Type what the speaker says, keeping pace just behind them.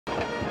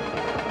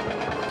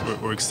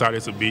we're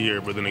excited to be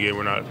here, but then again,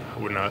 we're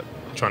not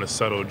trying to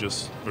settle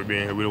just for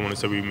being here. We don't want to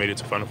say we made it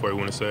to Final Four. We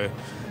want to say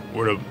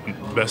we're the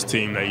best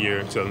team that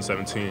year,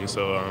 2017.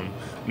 So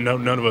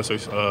none of us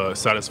are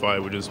satisfied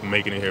with just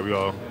making it here. We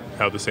all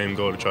have the same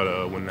goal to try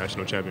to win the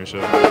national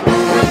championship.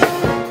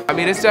 I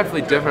mean, it's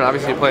definitely different.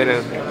 Obviously, playing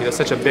in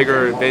such a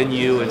bigger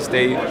venue and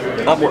stay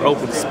a lot more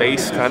open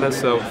space, kind of.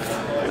 So,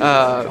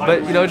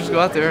 but just go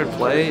out there and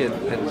play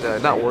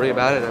and not worry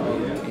about it. I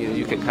mean,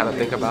 you can kind of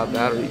think about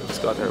that, or you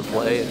just go out there and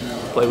play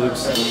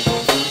loose.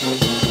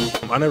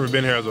 I've never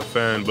been here as a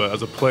fan, but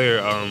as a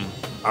player, I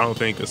don't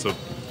think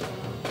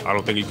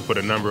you can put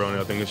a number on it.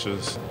 I think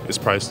it's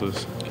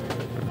priceless.